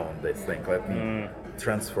pound, I think. Let me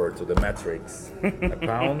transfer to the metrics. A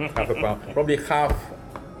pound, half a pound, probably half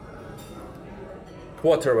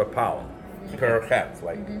quarter of a pound per head.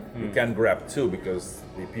 Like you can grab two because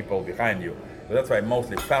the people behind you. So that's why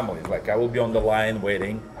mostly families. Like I will be on the line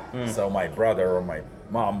waiting, so my brother or my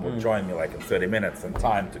mom would join me like in 30 minutes in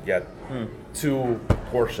time to get two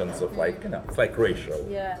portions of like it's like ratio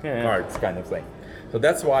cards kind of thing. So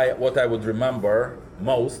that's why what I would remember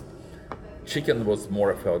most. Chicken was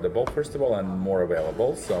more affordable, first of all, and more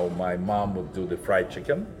available. So my mom would do the fried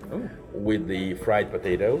chicken with the fried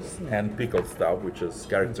potatoes and pickled stuff, which is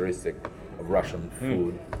characteristic of Russian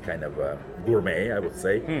food, kind of gourmet, I would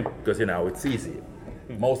say, because it's easy.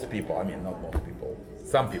 Most people, I mean, not most people,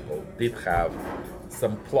 some people did have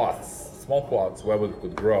some plots, small plots where we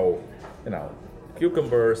could grow,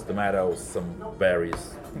 cucumbers, tomatoes, some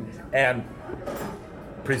berries, and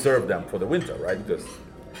preserve them for the winter, right? Because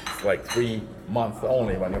like 3 months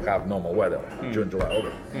only when you have normal weather, June, July,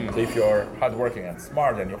 August. So if you're hardworking and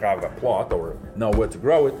smart and you have a plot or know where to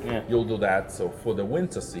grow it, you'll do that. So for the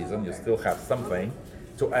winter season, you still have something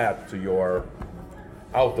to add to your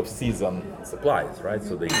out of season supplies, right?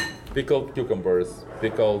 So the pickled cucumbers,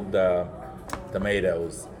 pickled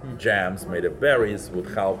tomatoes, jams made of berries would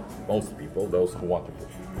help most people, those who want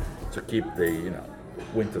to keep the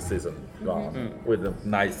winter season going with a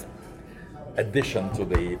nice addition to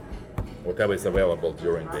the whatever is available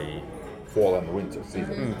during the fall and winter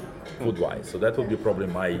season food-wise. So that would be probably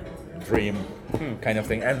my dream kind of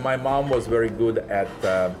thing. And my mom was very good at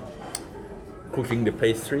cooking the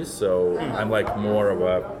pastries, so I'm like more of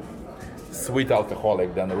a sweet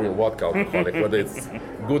alcoholic than a real vodka alcoholic. Whether it's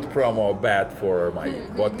good promo or bad for my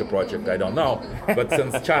vodka project, I don't know. But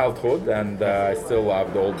since childhood, and I still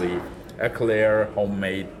loved all the eclair,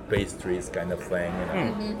 homemade pastries kind of thing,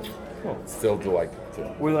 Still do like it too.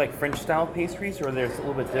 Were they like French style pastries, or there's a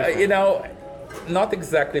little bit different? Not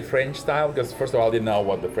exactly French style, because first of all, I didn't know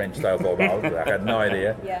what the French style is all about. I had no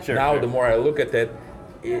idea. Sure, now, the more I look at it,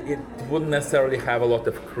 it wouldn't necessarily have a lot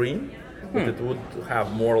of cream, but it would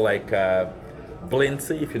have more like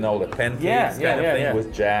blincy, if you know the pancakes kind of thing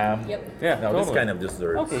with jam. Yep. This kind of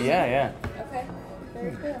desserts. Okay, Okay.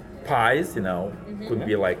 Very cool. Pies, could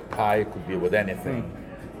be like pie, could be with anything.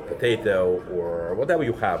 Potato or whatever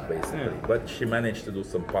you have basically, but she managed to do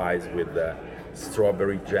some pies with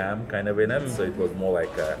strawberry jam kind of in it, so it was more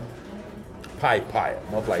like a pie,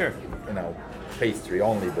 not like pastry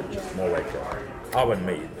only, but just more like oven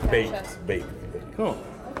made, baked. Cool.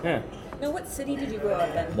 Yeah. Now, what city did you grow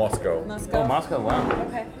up in? Moscow. Oh, Moscow. Wow.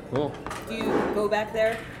 Okay. Cool. Do you go back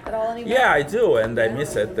there at all anymore? Yeah, I do, and I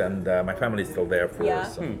miss it, and my family is still there for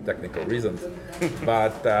some technical reasons.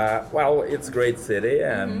 But, it's a great city,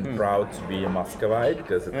 and proud to be a Muscovite,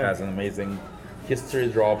 because it has an amazing history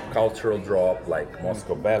drop, cultural drop, like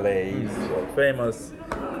Moscow Ballet is world famous,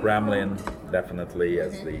 Kremlin definitely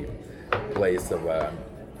as the place of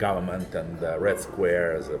government, and Red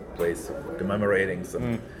Square as a place of commemorating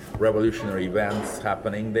some revolutionary events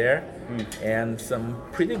happening there, and some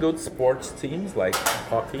pretty good sports teams like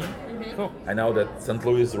hockey. Cool. I know that St.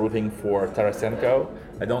 Louis is rooting for Tarasenko.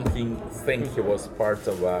 I don't think he was part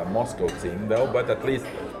of a Moscow team though, but at least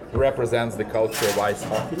represents the culture of ice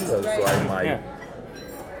hockey. That's why my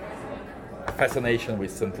fascination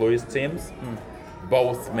with St. Louis teams,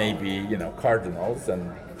 both maybe Cardinals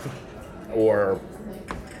and or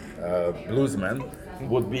bluesmen,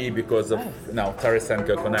 would be because of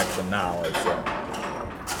Tarasenko connection now as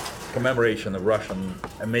a commemoration of Russian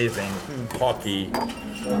amazing hockey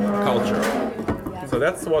culture. So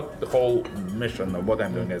that's what the whole mission of what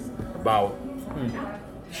I'm doing is about.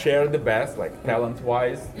 Share the best, like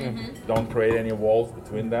talent-wise. Don't create any walls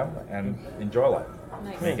between them, and enjoy life.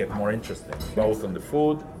 Nice. Make it more interesting, both on the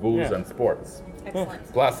food, booze, and sports.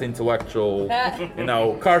 Excellent. Plus intellectual,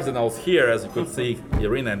 cardinals here, as you could see,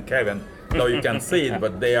 Irina and Kevin, though you can see it,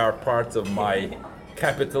 but they are part of my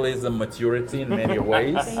capitalism maturity in many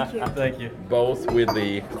ways. Thank you. Both with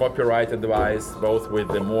the copyright advice, both with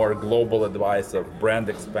the more global advice of brand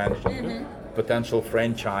expansion, potential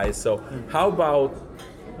franchise. So how about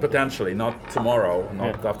potentially, not tomorrow,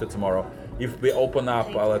 not after tomorrow, if we open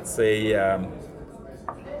up, let's say,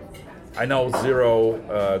 I know Sub-Zero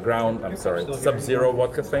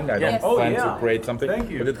vodka thing. I don't plan to create something,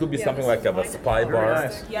 but it could be something like a spy bar,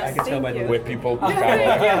 Nice. Yes, I can tell by the where people could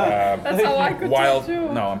have That's how I could wild. tell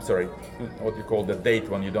too. No, I'm sorry. What you call the date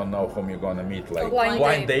when you don't know whom you're gonna meet, like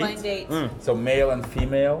Blind date. date. So male and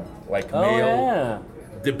female, like Oh, male yeah.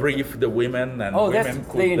 debrief the women, and Oh, women that's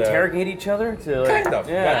could they interrogate each other to like, kind of,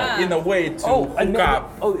 Yeah. but in a way to hook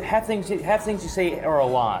up. Oh, half things you say are a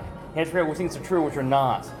lie. You have to figure out which things are true, which are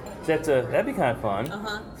not. So that'd be kind of fun.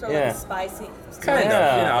 So Yeah. like a spy scene. Kind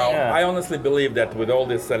Yeah, of, yeah. I honestly believe that with all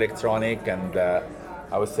this electronic and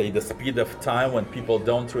I would say, the speed of time when people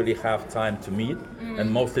don't really have time to meet,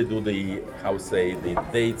 and mostly do the, I would say, the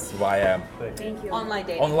dates via Online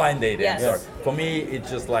dating. online dating. Yes. Sorry. For me, it's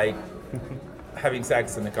just like having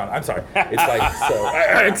sex in the car. I'm sorry. It's like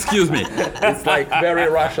so. Excuse me. It's like very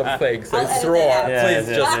Russian thing. So I'll it's edit raw. it out. Please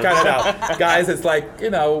Yeah, just yeah. cut it out, guys. It's like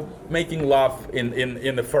making love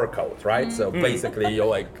in a fur coat, right? So basically, you're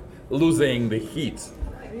like losing the heat,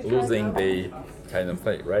 losing the kind of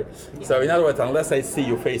thing, right? So in other words, unless I see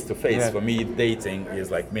you face to face, Yeah. for me, dating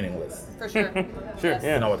is like meaningless. For sure. Sure. Yes.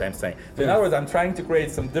 Yeah. You know what I'm saying? So in other words, I'm trying to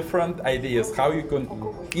create some different ideas how you can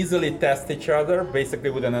easily test each other, basically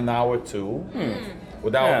within an hour or two,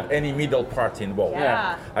 without Yeah. any middle party involved.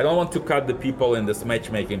 Yeah. I don't want to cut the people in this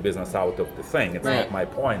matchmaking business out of the thing. It's Right. not my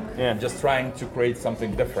point. Yeah. I'm just trying to create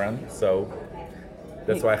something different. So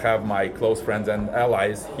that's why I have my close friends and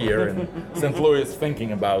allies here in St. Louis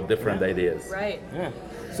thinking about different ideas. Right. Yeah.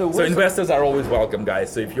 So what's- investors are always welcome,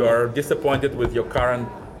 guys. So if you are disappointed with your current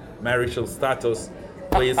marital status,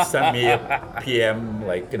 please send me a PM,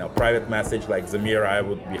 private message like Zamir. I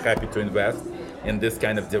would be happy to invest in this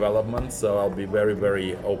kind of development. So I'll be very,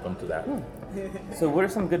 very open to that. So what are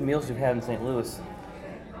some good meals you've had in St. Louis?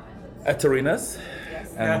 At Tarina's,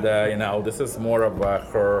 and this is more of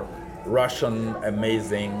her Russian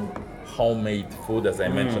amazing homemade food, as I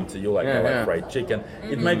mentioned to you, like I like fried chicken.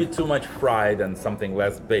 It may be too much fried and something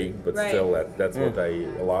less baked, but Right. still that's what I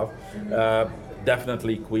love.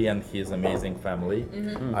 Definitely Kui and his amazing family.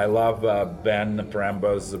 I love Ben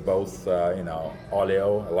Paramba's both,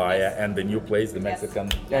 Olio, Elia, and the new place, the Mexican.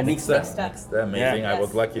 Yeah, Nixa. Nixa. Nixa, amazing. Yeah. I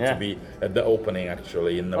was lucky Yeah. to be at the opening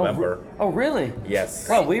actually in November. Oh, really? Yes.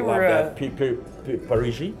 Well, we Love were, that.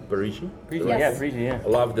 Parigi. Yeah, Frigi, yeah. I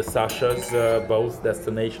love the Sasha's both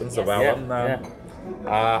destinations of Yeah, Alan. yeah.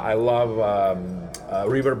 I love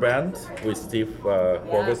River Bend with Steve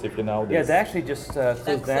Hogus, if you know Yeah, this. they actually just closed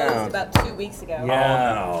That closed down. about 2 weeks ago.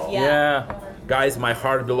 Yeah. Oh, no. Yeah. Guys, my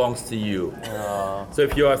heart belongs to you. So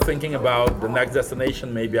if you are thinking about the next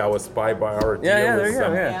destination, maybe our spy bar or Yeah, yeah, there with you go,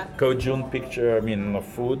 some yeah. Cajun picture, of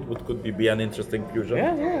food, could be an interesting fusion.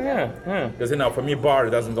 Yeah. Because for me, bar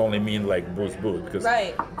doesn't only mean like booze. Because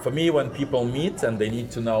Right. for me, when people meet and they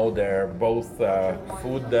need to know their both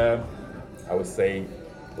food, I would say,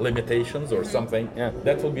 limitations or something,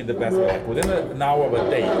 that will be the best way. Like within an hour of a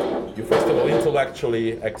date, you first of all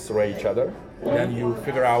intellectually X-ray each other, then you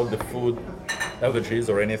figure out the food allergies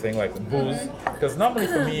or anything like booze. Because normally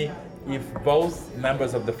for me, if both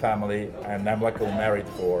members of the family, and I'm luckily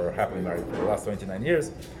happily married for the last 29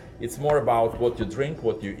 years, it's more about what you drink,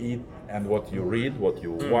 what you eat, and what you read, what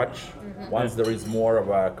you watch. Once there is more of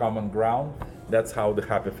a common ground, that's how the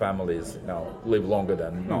happy families live longer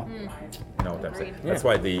than not. You know what I'm saying? That's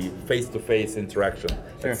why the face-to-face interaction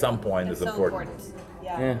at some point It's is so important.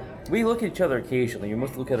 Yeah. Yeah. We look at each other occasionally. We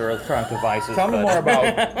must look at our electronic devices. Tell me but- more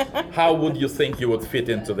about how would you think you would fit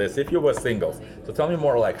into this if you were singles. So tell me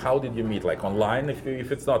more, like how did you meet, like online,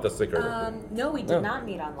 if it's not a secret. No, we did not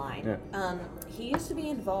meet online. He used to be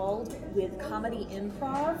involved with comedy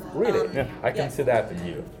improv. Really? I can yes. see that in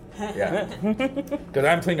you. Yeah. Because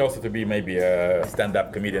I'm thinking also to be maybe a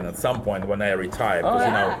stand-up comedian at some point when I retire.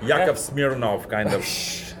 Because Yakov Smirnov kind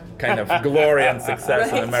of glory and success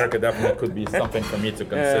in Right. America definitely could be something for me to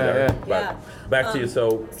consider. Yeah. But back to you.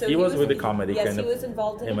 So, he was with the in- comedy yes, kind he of was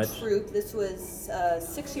involved in image. a troupe. This was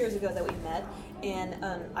 6 years ago that we met, and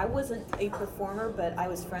I wasn't a performer, but I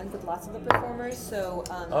was friends with lots of the performers. So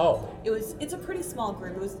it's a pretty small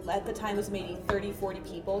group. It was at the time it was maybe 30, 40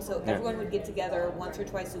 people. So everyone would get together once or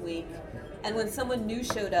twice a week, and when someone new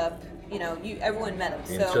showed up, everyone met him.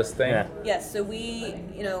 So Interesting. yes, so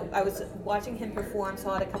I was watching him perform,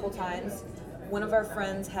 saw it a couple times. One of our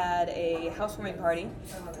friends had a housewarming party.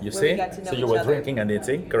 You where see? we got to know So you each were other. drinking and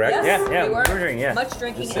eating, correct? Yes, Yeah, we we were. were drinking, yeah. Much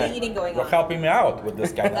drinking and eating going You're on. helping me out with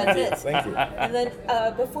this kind of That's ideas. it. Thank you. And then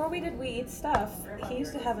before we did We Eat Stuff, he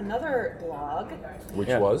used to have another blog. Which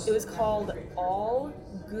Yeah. was? It was called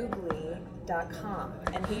allgoogly.com.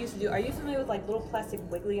 And he used to do, are you familiar with like little plastic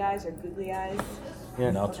wiggly eyes or googly eyes?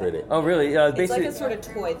 Not really. Oh, really? It's Basically, like a sort of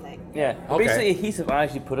toy thing. yeah. Okay. Basically, adhesive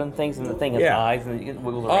eyes you put on things, and the thing has Yeah. eyes, and it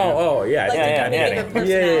wiggles around. Oh, yeah. I Like think yeah, I'm yeah, getting yeah. it.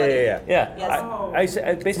 Personality. Yeah. Yes. I It's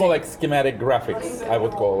basically, more like schematic graphics, I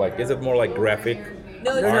would call. Like, is it more like graphic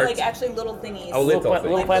No, it's Art. like actually little thingies. Oh, little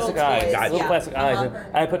Like plastic little eyes. toys, Gotcha. Little plastic eyes.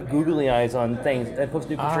 And I put googly eyes on things. I post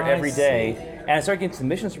a new picture every day. And I started getting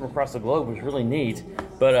submissions from across the globe, which was really neat.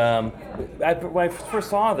 But when I first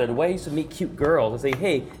saw that, the way I used to meet cute girls, I'd say,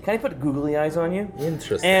 hey, can I put googly eyes on you?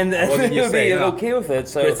 Interesting. And What did you they'd say? be No. okay with it.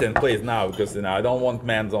 So Kristen, please now, because I don't want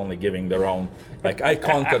men only giving their own. Like I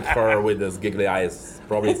conquered her with this giggly eyes.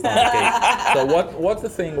 Probably it's not the case. So what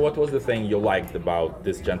was the thing you liked about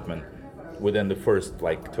this gentleman within the first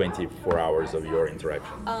 24 hours of your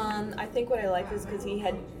interaction? I think what I liked is because he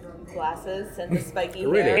had glasses and the spiky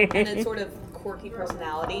Really? hair and a sort of quirky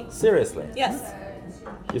personality. Seriously? Yes.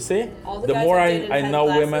 You see, All the the guys more I've I dated had know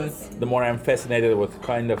glasses. women, the more I'm fascinated with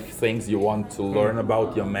kind of things you want to learn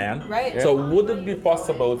about your man. Right. So would it be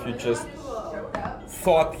possible if you just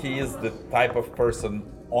thought he is the type of person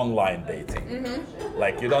online dating? Mm-hmm.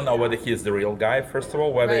 Like you don't know whether he's the real guy, first of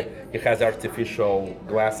all, whether Right. he has artificial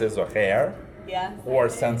glasses or hair Yeah. or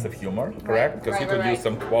sense of humor, correct? Because he could use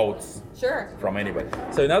some quotes Sure. from anybody.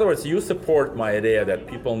 So in other words, you support my idea that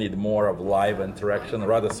people need more of live interaction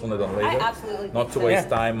rather sooner than later. I absolutely Not think to so. waste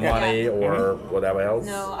Yeah. time, Yeah. money, Yeah. or whatever else.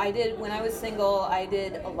 No, I did when I was single. I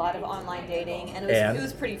did a lot of online dating, and it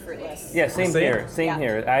was pretty fruitless. yeah, same Same? here. Same Yeah.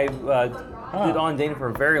 here. I did on dating for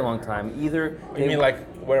a very long time. Either You mean like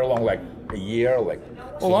where long? Like a year? Like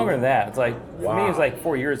well, longer than that. It's like for me, Wow. it's like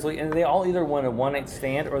 4 years, and they all either want a one-night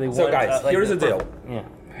stand or they So want. guys, here's the deal. Yeah.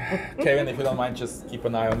 Kevin, if you don't mind, just keep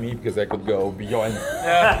an eye on me because I could go beyond.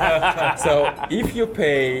 So if you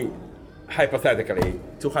pay, hypothetically,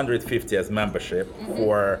 $250 as membership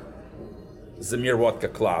for Zamir Vodka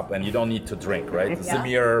Club, and you don't need to drink, right? Yeah.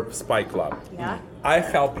 Zamir Spy Club. Yeah. I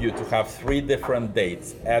help you to have 3 different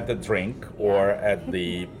dates at the drink or at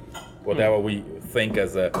the whatever we think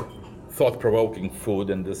as a thought-provoking food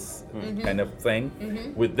in this kind of thing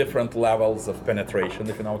with different levels of penetration,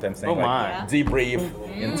 if you know what I'm saying. Oh, my. Yeah. Debrief,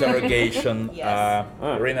 interrogation. Yes.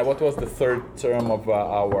 Irina, what was the third term of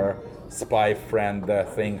our spy friend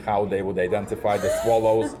thing, how they would identify the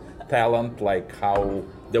swallows talent, like how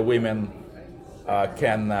the women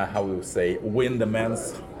can, how do you say, win the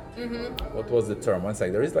men's. What was the term? One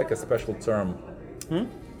second. There is like a special term.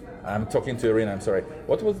 I'm talking to Irina, I'm sorry.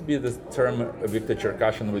 What would be the term Victor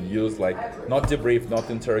Cherkashin would use, like not debrief, not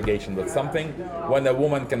interrogation, but something when a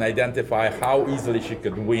woman can identify how easily she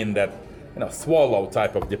could win that, swallow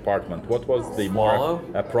type of department? What was the Swallow?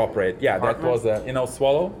 more appropriate? Yeah, that was,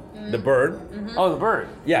 swallow, the bird. Oh, the bird.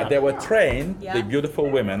 Yeah, they were trained, Yeah. the beautiful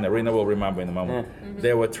women, Irina will remember in a moment,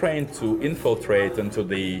 they were trained to infiltrate into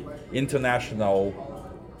the international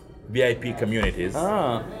VIP communities,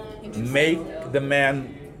 Ah. make the man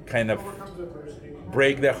kind of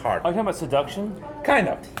break their heart. Are you talking about seduction? Kind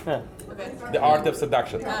of. Yeah. The art of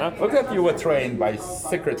seduction. Look that you were trained by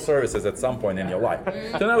secret services at some point in your life.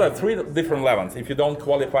 So now there are 3 different levels. If you don't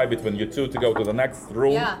qualify between you two to go to the next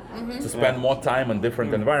room, Yeah. to spend more time in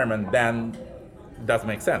different environment, then does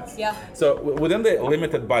make sense. Yeah. So within the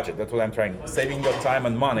limited budget, that's what I'm trying, saving your time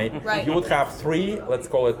and money, Right. you would have 3, let's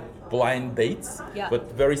call it blind dates, Yeah. but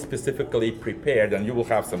very specifically prepared, and you will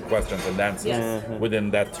have some questions and answers Yes.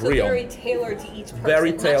 within that So realm. very tailored to each person,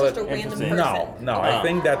 Very not tailored. just a random person. No, Okay. I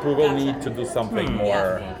think that we will Gotcha. need to do something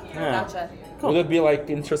more. Yeah. Gotcha. Would it be like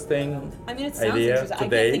interesting I mean, it sounds idea interesting.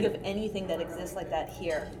 today? I can't think of anything that exists like that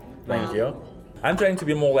here. Thank you. I'm trying to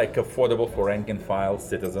be more like affordable for rank and file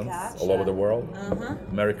citizens Gotcha. all over the world.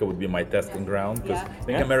 America would be my testing ground because Yeah. I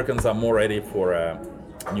think Americans are more ready for a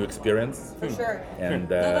new experience. For sure. And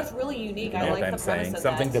No, that's really unique. you know I what like I'm the premise saying? of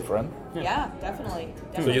Something that. different. Yeah, definitely. So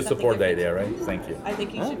Definitely you something support the different. idea, right? Thank you. I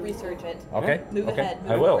think you should research it. Okay. Move okay. ahead. I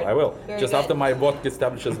move will. forward. I will. Very Just good. after my vodka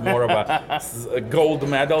establishes more of a gold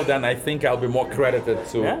medal, then I think I'll be more credited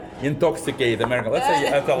to intoxicate American. Let's say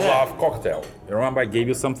at a love cocktail. You remember I gave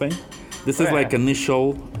you something? This is like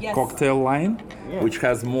initial Yes. cocktail line, which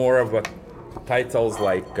has more of a titles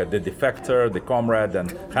like The Defector, The Comrade, and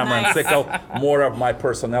Hammer and Sickle, more of my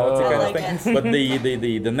personality kind of like thing. But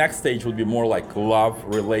the next stage would be more like love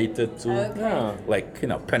related to, Okay. like,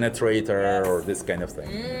 penetrator or this kind of thing.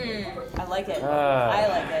 I like it. I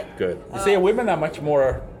like it. Good. You see, women are much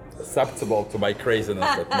more susceptible to my craziness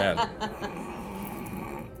than men.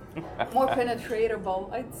 More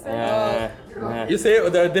penetratable, I'd say. You see,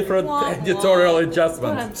 there are different Wah, editorial wah.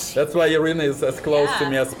 adjustments. That's why Irina is as close to Yeah.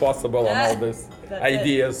 me as possible on all these That's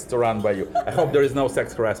ideas to run by you. I hope there is no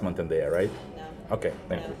sex harassment in there, right? No. Okay,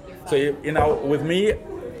 thank No, you. you're So, you know, with me,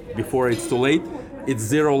 before it's too late, it's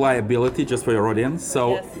zero liability, just for your audience.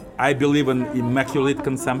 So Yes. I believe in immaculate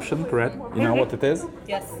consumption, correct? You know what it is?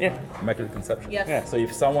 Yes. Yeah. Immaculate conception. Yes. Yeah. So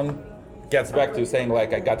if someone gets back to saying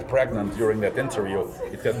like I got pregnant during that interview.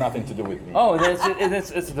 It has nothing to do with me. Oh,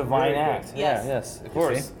 it's a divine act. Yes. Yeah, yes, of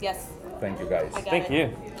course. Yes. Thank you guys. I got Thank it. you.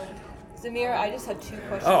 Zamir, I just have 2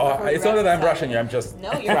 questions. Oh, before we it's not wrap that I'm this up. rushing you. I'm just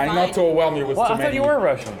No, you're trying not fine. to overwhelm you with Well, too I many. thought you were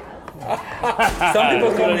Russian. Some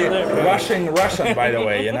people call me rushing Russian, by the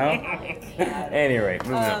way. You know. Anyway,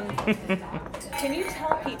 moving on. Can you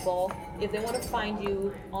tell people if they want to find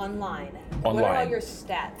you online? What are all Online. your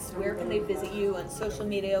stats? Where can they visit you on social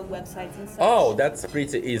media, websites, and such? Oh, that's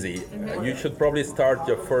pretty easy. You should probably start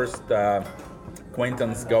your first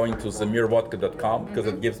acquaintance going to zamirvodka.com because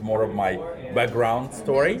it gives more of my background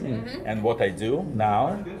story and what I do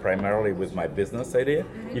now, primarily with my business idea.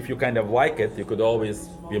 If you kind of like it, you could always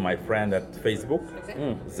be my friend at Facebook.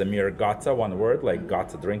 Zamir Gotza, one word, like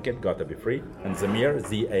Gotza drink it, gotta be free. And Zamir,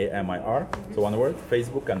 Z-A-M-I-R, so one word,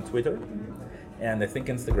 Facebook and Twitter. And I think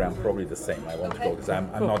Instagram probably the same. I won't go because I'm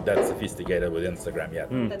not that sophisticated with Instagram yet.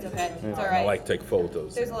 That's okay. It's all I right. like to take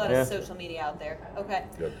photos. There's a lot of social media out there. Okay.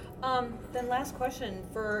 Good. Then last question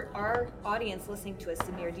for our audience listening to us,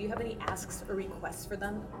 Zamir. Do you have any asks or requests for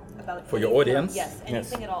them about For your anything? audience? Yes,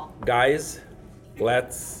 anything at all. Guys,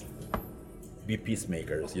 let's be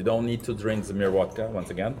peacemakers. You don't need to drink Zamir vodka, once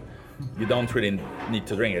again. You don't really need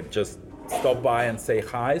to drink it. Just stop by and say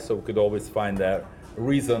hi so we could always find a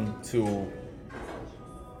reason to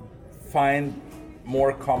find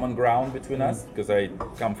more common ground between us because I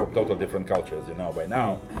come from totally different cultures, you know, by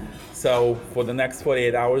now. So for the next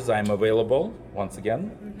 48 hours, I'm available, once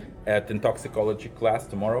again, at Intoxicology class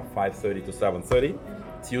tomorrow, 5:30 to 7:30.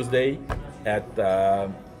 Tuesday at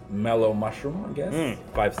Mellow Mushroom, I guess,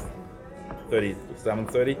 5:30 to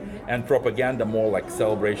 7:30. And Propaganda, more like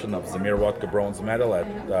celebration of Zamir Vodka Bronze Medal at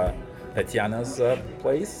Tatiana's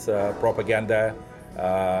place. Propaganda...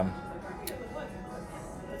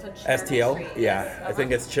 STL, yeah, I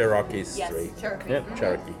think it's Cherokee Street. Yes, Cherokee. Yep.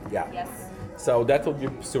 Cherokee, yeah. Yes. So that would be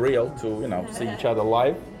surreal to, see each other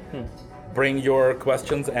live. Bring your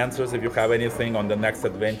questions, answers if you have anything on the next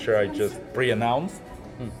adventure I just pre-announced.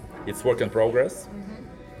 It's work in progress.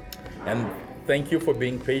 And thank you for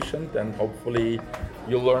being patient and hopefully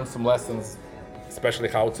you'll learn some lessons, especially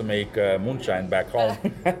how to make moonshine back home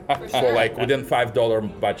for like within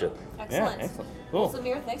 $5 budget. Excellent. Yeah, excellent. Cool. Well,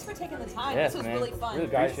 Zamir, thanks for taking the time. Yes, this was man. really fun. Really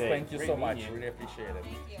Guys, Appreciate it. thank you Great so meeting much. you. Really appreciate it.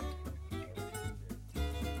 Thank you.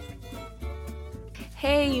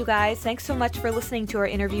 Hey, you guys, thanks so much for listening to our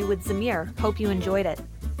interview with Zamir. Hope you enjoyed it.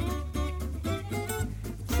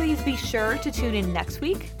 Please be sure to tune in next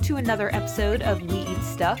week to another episode of We Eat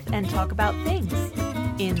Stuff and Talk About Things.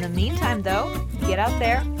 In the meantime, though, get out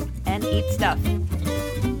there and eat stuff.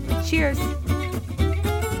 Cheers!